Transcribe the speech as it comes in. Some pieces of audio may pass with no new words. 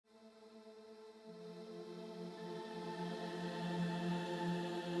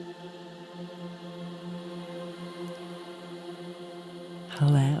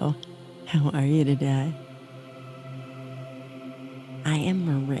Hello, how are you today? I am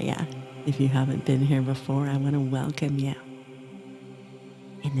Maria. If you haven't been here before, I want to welcome you.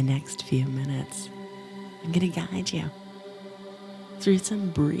 In the next few minutes, I'm going to guide you through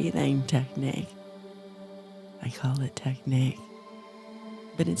some breathing technique. I call it technique,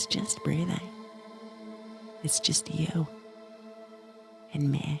 but it's just breathing. It's just you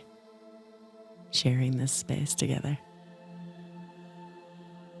and me sharing this space together.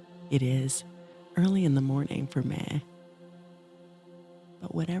 It is early in the morning for me,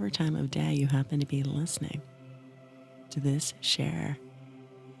 but whatever time of day you happen to be listening to this share,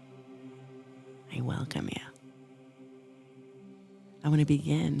 I welcome you. I want to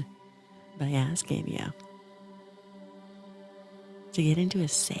begin by asking you to get into a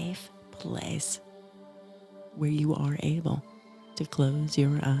safe place where you are able to close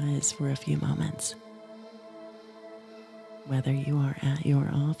your eyes for a few moments. Whether you are at your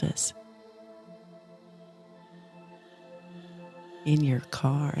office, in your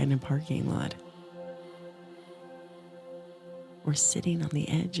car in a parking lot, or sitting on the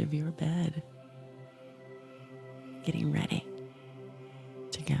edge of your bed, getting ready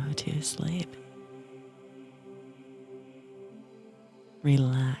to go to sleep.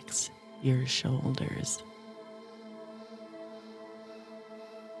 Relax your shoulders.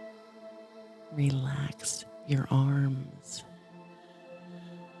 Relax your arms.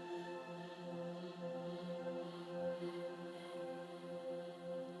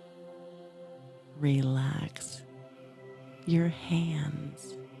 Relax your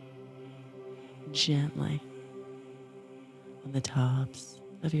hands gently on the tops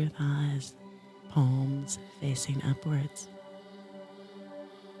of your thighs, palms facing upwards.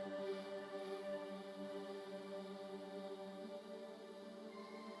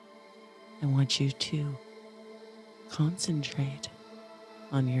 I want you to concentrate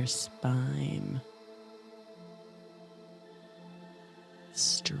on your spine,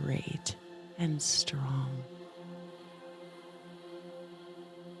 straight and strong,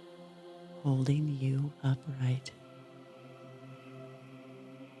 holding you upright.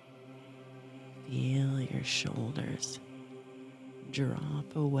 Feel your shoulders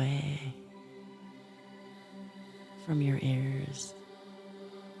drop away from your ears.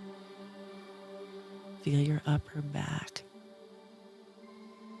 Feel your upper back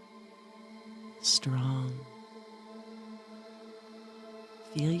strong.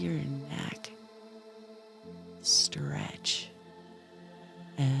 Feel your neck stretch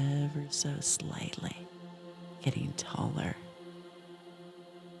ever so slightly, getting taller.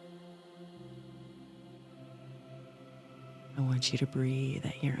 I want you to breathe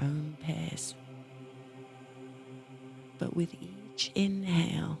at your own pace, but with each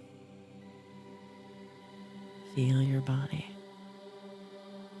inhale, feel your body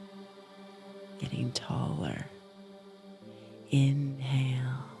getting taller.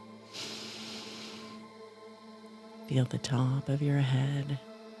 Inhale. Feel the top of your head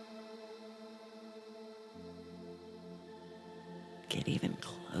get even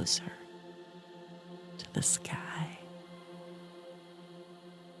closer to the sky.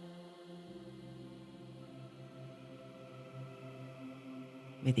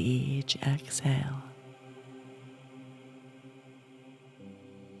 With each exhale,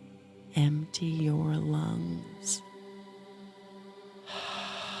 empty your lungs.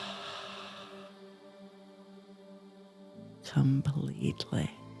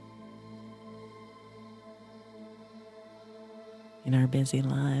 Completely. In our busy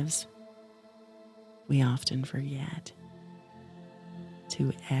lives, we often forget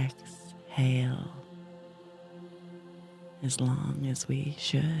to exhale as long as we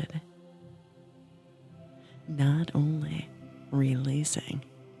should. Not only releasing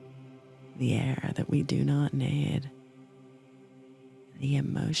the air that we do not need, the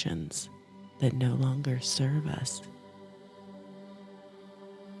emotions that no longer serve us,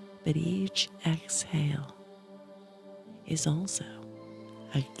 but each exhale is also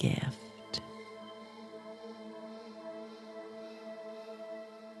a gift.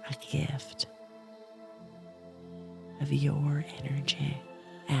 A gift of your energy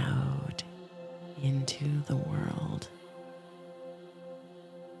out into the world.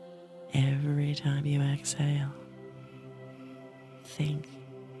 Every time you exhale, think,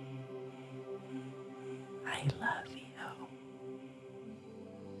 I love you.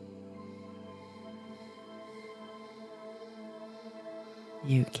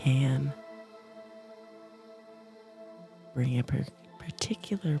 You can bring a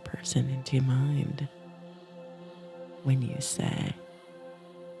particular person into mind when you say,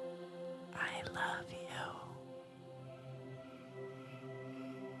 I love you.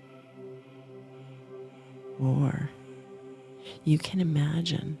 Or you can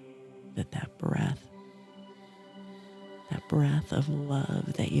imagine that breath of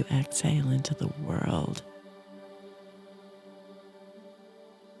love that you exhale into the world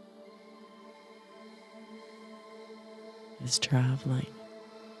is traveling,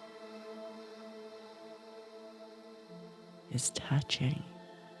 is touching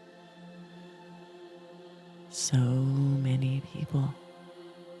so many people,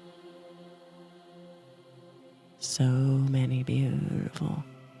 so many beautiful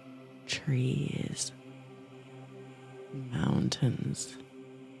trees, mountains,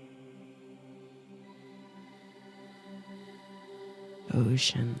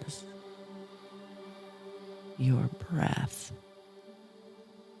 oceans. Your breath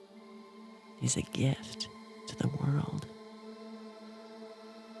is a gift to the world,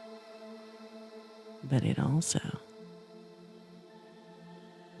 but it also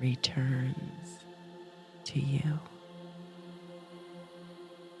returns to you.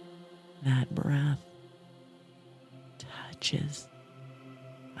 That breath touches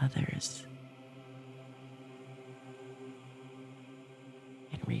others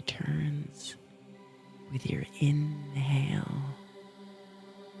and returns with your inhale.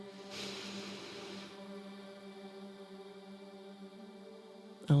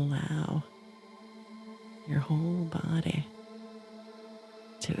 Allow your whole body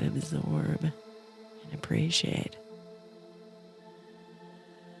to absorb and appreciate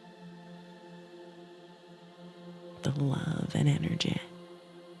the love and energy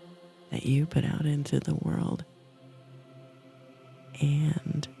that you put out into the world,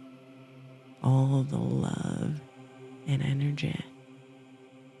 and all the love and energy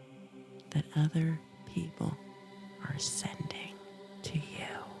that other people are sending to you.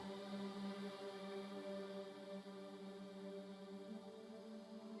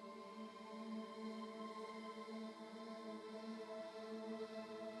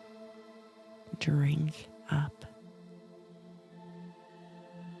 Drink up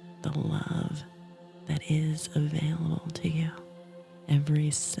the love that is available to you. Every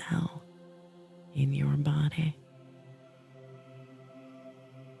cell in your body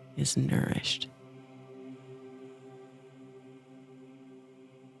is nourished.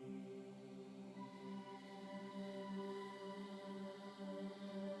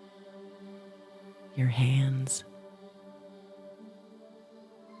 Your hands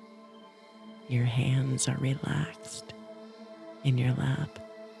are relaxed in your lap.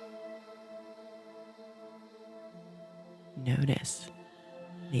 Notice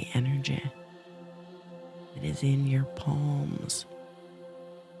the energy that is in your palms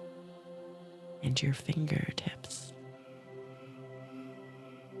and your fingertips.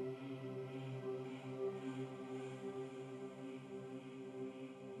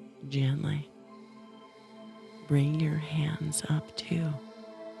 Gently bring your hands up to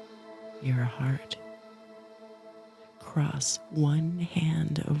your heart. Cross one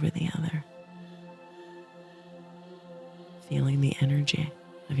hand over the other, feeling the energy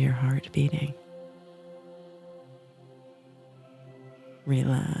of your heart beating.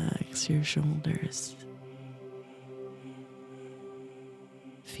 Relax your shoulders.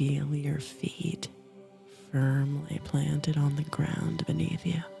 Feel your feet firmly planted on the ground beneath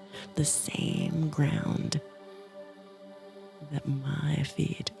you, the same ground that my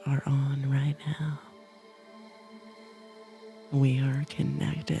feet are on right now. We are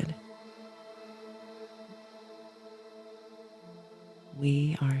connected.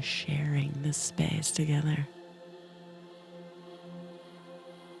 We are sharing this space together.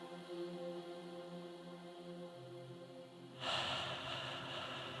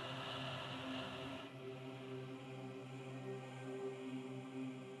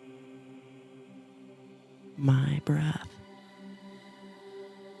 My breath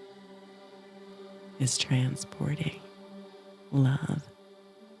is transporting love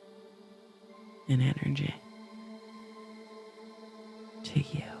and energy to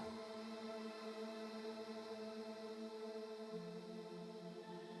you.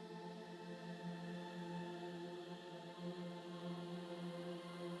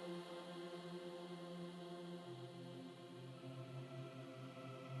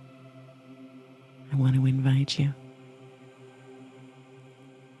 I want to invite you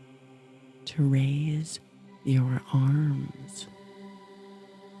to raise your arms,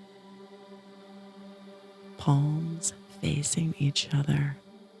 palms facing each other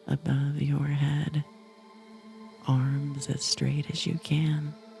above your head, arms as straight as you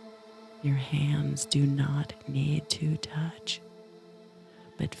can. Your hands do not need to touch,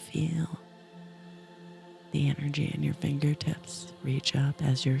 but feel the energy in your fingertips reach up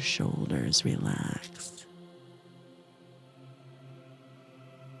as your shoulders relax.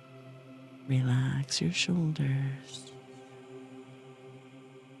 Relax your shoulders.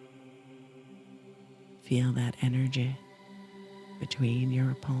 Feel that energy between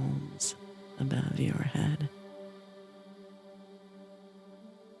your palms above your head.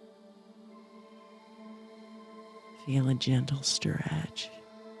 Feel a gentle stretch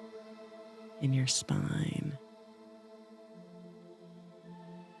in your spine.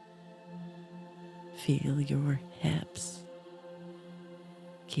 Feel your hips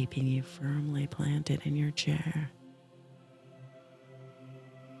keeping you firmly planted in your chair.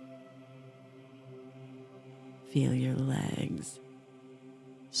 Feel your legs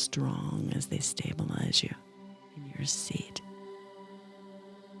strong as they stabilize you in your seat.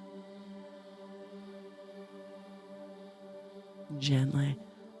 Gently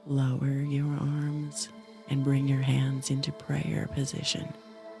lower your arms and bring your hands into prayer position,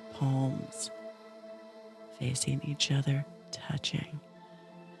 palms facing each other, touching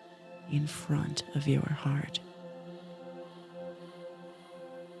in front of your heart.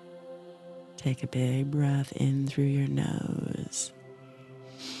 Take a big breath in through your nose.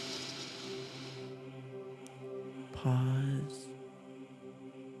 Pause.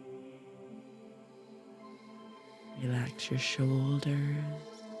 Relax your shoulders.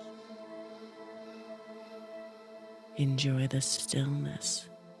 Enjoy the stillness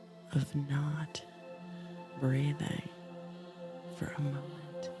of not breathing for a moment.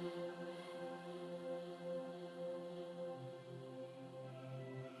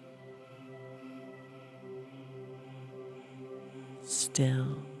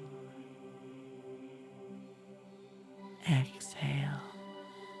 Still. Exhale.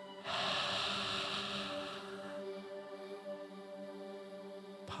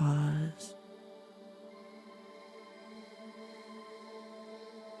 Pause.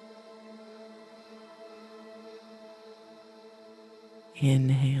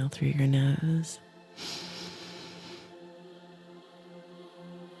 Inhale through your nose.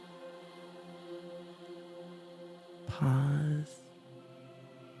 Pause.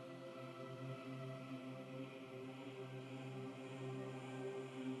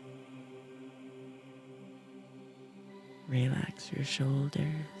 Relax your shoulders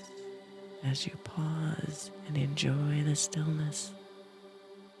as you pause and enjoy the stillness.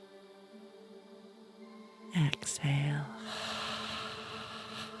 Exhale.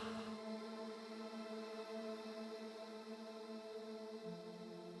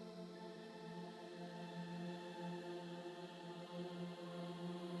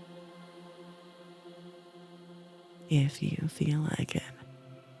 If you feel like it,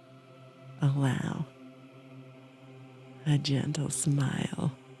 allow a gentle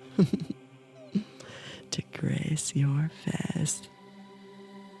smile to grace your face.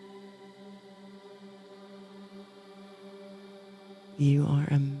 You are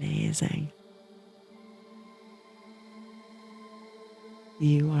amazing.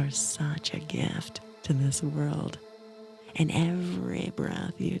 You are such a gift to this world, and every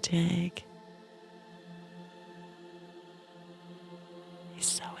breath you take is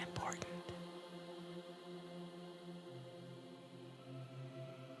so important.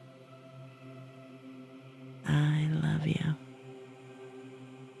 I love you.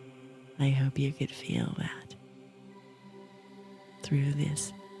 I hope you could feel that through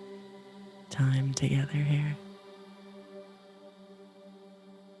this time together here.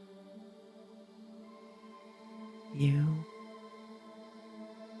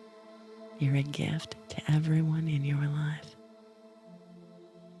 You're a gift to everyone in your life.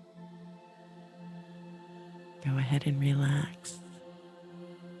 Go ahead and relax.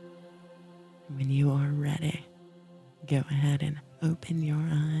 When you are ready, go ahead and open your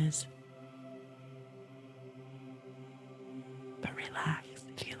eyes. But relax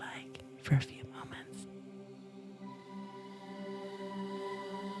if you like for a few moments.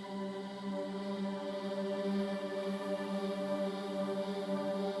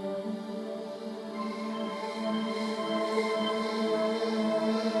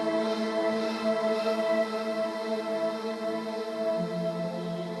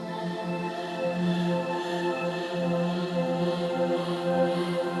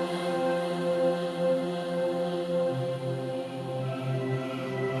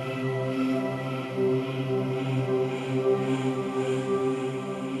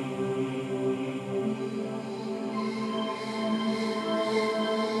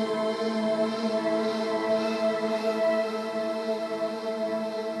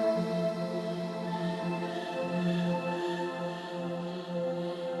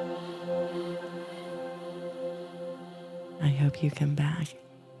 I hope you come back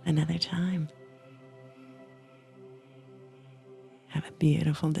another time. Have a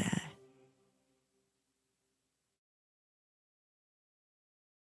beautiful day.